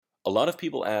A lot of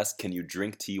people ask, can you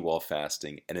drink tea while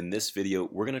fasting? And in this video,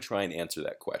 we're going to try and answer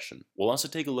that question. We'll also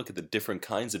take a look at the different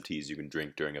kinds of teas you can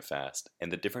drink during a fast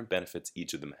and the different benefits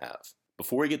each of them have.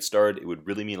 Before we get started, it would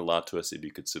really mean a lot to us if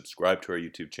you could subscribe to our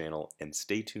YouTube channel and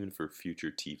stay tuned for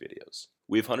future tea videos.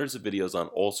 We have hundreds of videos on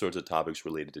all sorts of topics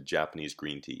related to Japanese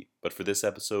green tea, but for this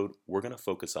episode, we're going to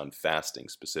focus on fasting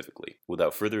specifically.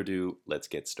 Without further ado, let's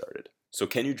get started. So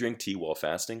can you drink tea while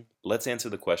fasting? Let's answer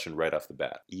the question right off the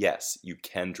bat. Yes, you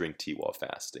can drink tea while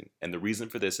fasting, and the reason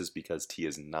for this is because tea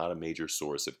is not a major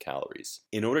source of calories.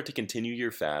 In order to continue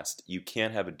your fast, you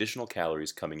can't have additional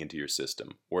calories coming into your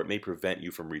system, or it may prevent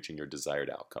you from reaching your desired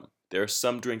outcome. There are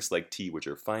some drinks like tea which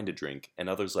are fine to drink, and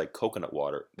others like coconut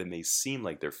water that may seem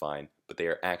like they're fine, but they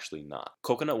are actually not.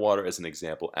 Coconut water, as an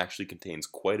example, actually contains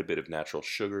quite a bit of natural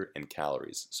sugar and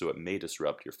calories, so it may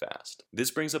disrupt your fast.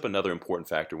 This brings up another important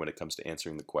factor when it comes to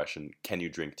answering the question, can you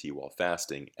drink tea while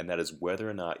fasting, and that is whether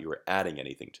or not you are adding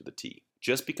anything to the tea.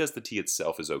 Just because the tea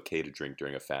itself is okay to drink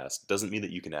during a fast doesn't mean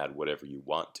that you can add whatever you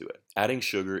want to it. Adding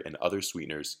sugar and other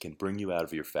sweeteners can bring you out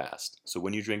of your fast, so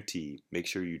when you drink tea, make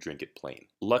sure you drink it plain.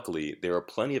 Luckily, there are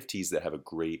plenty of teas that have a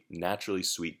great, naturally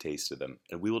sweet taste to them,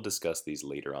 and we will discuss these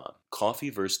later on. Coffee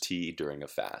versus tea during a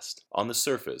fast. On the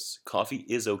surface, coffee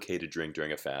is okay to drink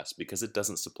during a fast because it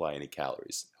doesn't supply any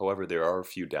calories. However, there are a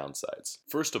few downsides.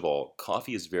 First of all,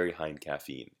 coffee is very high in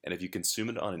caffeine, and if you consume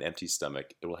it on an empty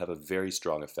stomach, it will have a very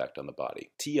strong effect on the body.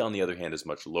 Tea, on the other hand, is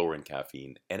much lower in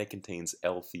caffeine, and it contains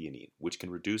L-theanine, which can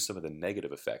reduce some of the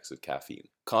negative effects of caffeine.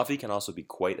 Coffee can also be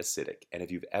quite acidic, and if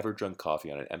you've ever drunk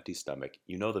coffee on an empty stomach,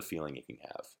 you know the feeling it can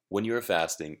have. When you are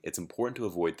fasting, it's important to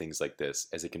avoid things like this,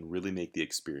 as it can really make the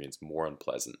experience more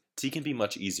unpleasant. Tea can be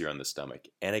much easier on the stomach,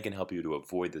 and it can help you to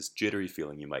avoid this jittery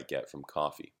feeling you might get from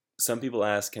coffee. Some people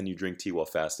ask, can you drink tea while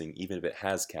fasting even if it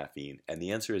has caffeine? And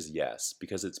the answer is yes,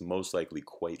 because it's most likely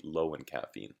quite low in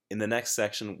caffeine. In the next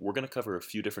section, we're going to cover a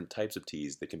few different types of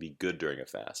teas that can be good during a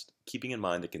fast, keeping in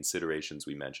mind the considerations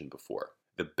we mentioned before.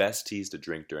 The best teas to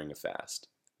drink during a fast.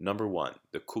 Number 1,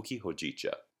 the Kuki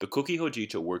Hojicha. The Kuki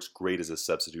Hojicha works great as a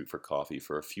substitute for coffee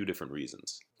for a few different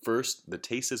reasons. First, the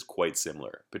taste is quite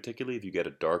similar, particularly if you get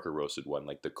a darker roasted one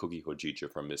like the Kuki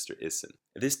Hojicha from Mr. Isen.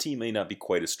 This tea may not be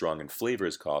quite as strong in flavor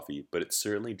as coffee, but it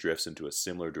certainly drifts into a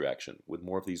similar direction, with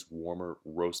more of these warmer,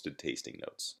 roasted tasting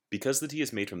notes. Because the tea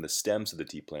is made from the stems of the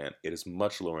tea plant, it is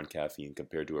much lower in caffeine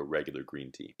compared to a regular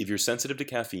green tea. If you're sensitive to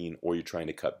caffeine or you're trying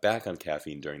to cut back on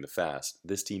caffeine during the fast,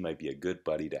 this tea might be a good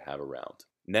buddy to have around.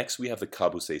 Next, we have the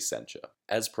Kabuse Sencha.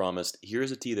 As promised, here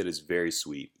is a tea that is very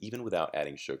sweet, even without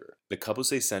adding sugar. The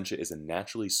Kabuse Sencha is a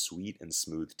naturally sweet and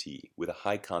smooth tea with a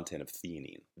high content of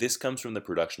theanine. This comes from the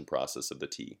production process of the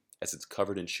tea, as it's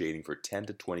covered in shading for 10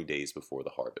 to 20 days before the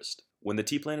harvest. When the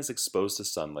tea plant is exposed to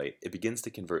sunlight, it begins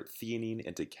to convert theanine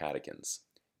into catechins.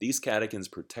 These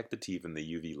catechins protect the tea from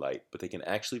the UV light, but they can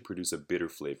actually produce a bitter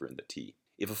flavor in the tea.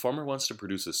 If a farmer wants to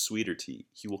produce a sweeter tea,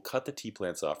 he will cut the tea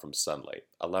plants off from sunlight,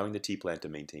 allowing the tea plant to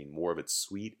maintain more of its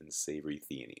sweet and savory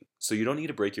theanine. So you don't need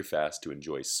to break your fast to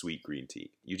enjoy sweet green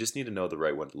tea. You just need to know the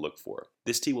right one to look for.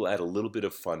 This tea will add a little bit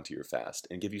of fun to your fast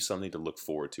and give you something to look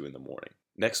forward to in the morning.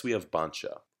 Next, we have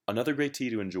Bancha. Another great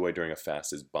tea to enjoy during a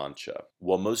fast is Bancha.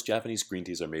 While most Japanese green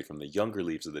teas are made from the younger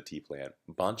leaves of the tea plant,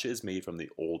 Bancha is made from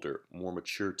the older, more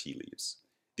mature tea leaves.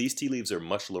 These tea leaves are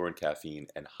much lower in caffeine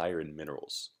and higher in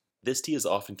minerals. This tea is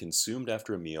often consumed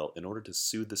after a meal in order to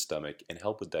soothe the stomach and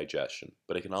help with digestion,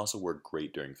 but it can also work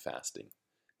great during fasting.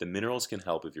 The minerals can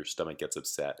help if your stomach gets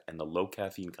upset, and the low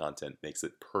caffeine content makes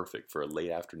it perfect for a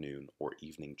late afternoon or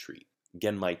evening treat.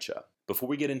 Genmaicha. Before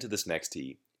we get into this next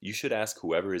tea, you should ask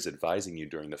whoever is advising you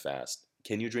during the fast,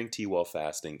 can you drink tea while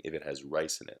fasting if it has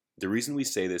rice in it? The reason we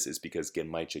say this is because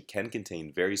genmaicha can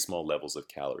contain very small levels of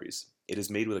calories. It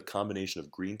is made with a combination of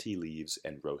green tea leaves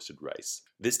and roasted rice.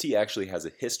 This tea actually has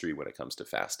a history when it comes to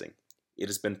fasting. It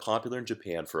has been popular in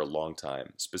Japan for a long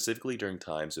time, specifically during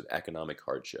times of economic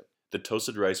hardship. The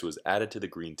toasted rice was added to the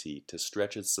green tea to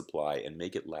stretch its supply and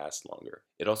make it last longer.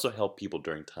 It also helped people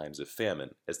during times of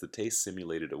famine, as the taste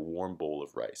simulated a warm bowl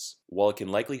of rice. While it can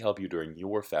likely help you during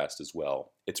your fast as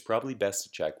well, it's probably best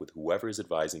to check with whoever is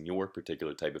advising your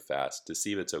particular type of fast to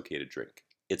see if it's okay to drink.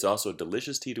 It's also a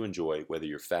delicious tea to enjoy whether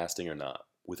you're fasting or not,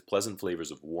 with pleasant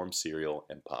flavors of warm cereal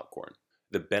and popcorn.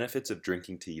 The benefits of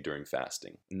drinking tea during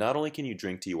fasting. Not only can you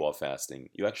drink tea while fasting,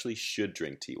 you actually should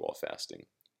drink tea while fasting.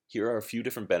 Here are a few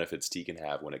different benefits tea can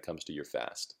have when it comes to your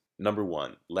fast. Number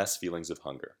 1, less feelings of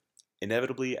hunger.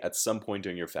 Inevitably, at some point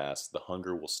during your fast, the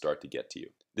hunger will start to get to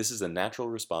you. This is a natural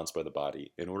response by the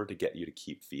body in order to get you to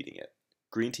keep feeding it.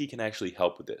 Green tea can actually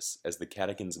help with this, as the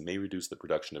catechins may reduce the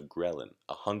production of ghrelin,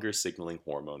 a hunger signaling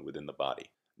hormone within the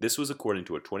body. This was according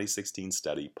to a 2016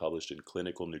 study published in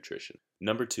Clinical Nutrition.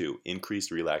 Number 2,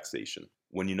 increased relaxation.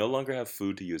 When you no longer have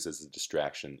food to use as a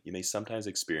distraction, you may sometimes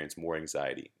experience more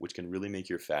anxiety, which can really make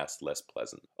your fast less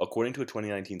pleasant. According to a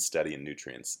 2019 study in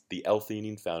Nutrients, the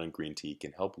L-theanine found in green tea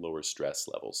can help lower stress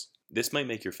levels. This might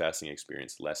make your fasting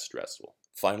experience less stressful.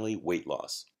 Finally, weight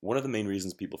loss. One of the main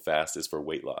reasons people fast is for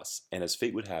weight loss, and as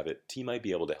fate would have it, tea might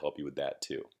be able to help you with that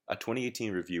too. A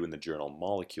 2018 review in the journal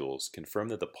Molecules confirmed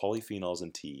that the polyphenols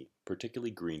in tea,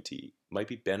 particularly green tea, might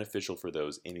be beneficial for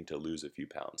those aiming to lose a few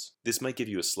pounds. This might give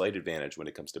you a slight advantage when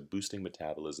it comes to boosting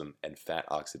metabolism and fat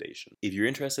oxidation. If you're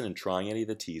interested in trying any of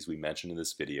the teas we mentioned in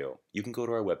this video, you can go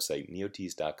to our website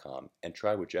neoteas.com and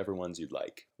try whichever ones you'd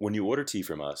like. When you order tea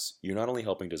from us, you're not only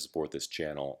helping to support this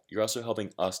channel, you're also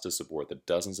helping us to support the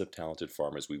dozens of talented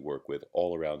farmers we work with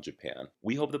all around Japan.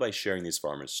 We hope that by sharing these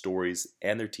farmers' stories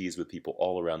and their teas with people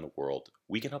all around the world,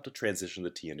 we can help to transition the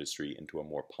tea industry into a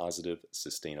more positive,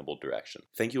 sustainable direction.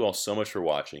 Thank you all so much for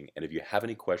watching, and if you have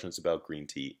any questions about green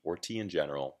tea or tea in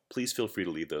general, please feel free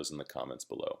to leave those in the comments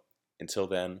below. Until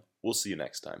then, we'll see you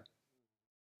next time.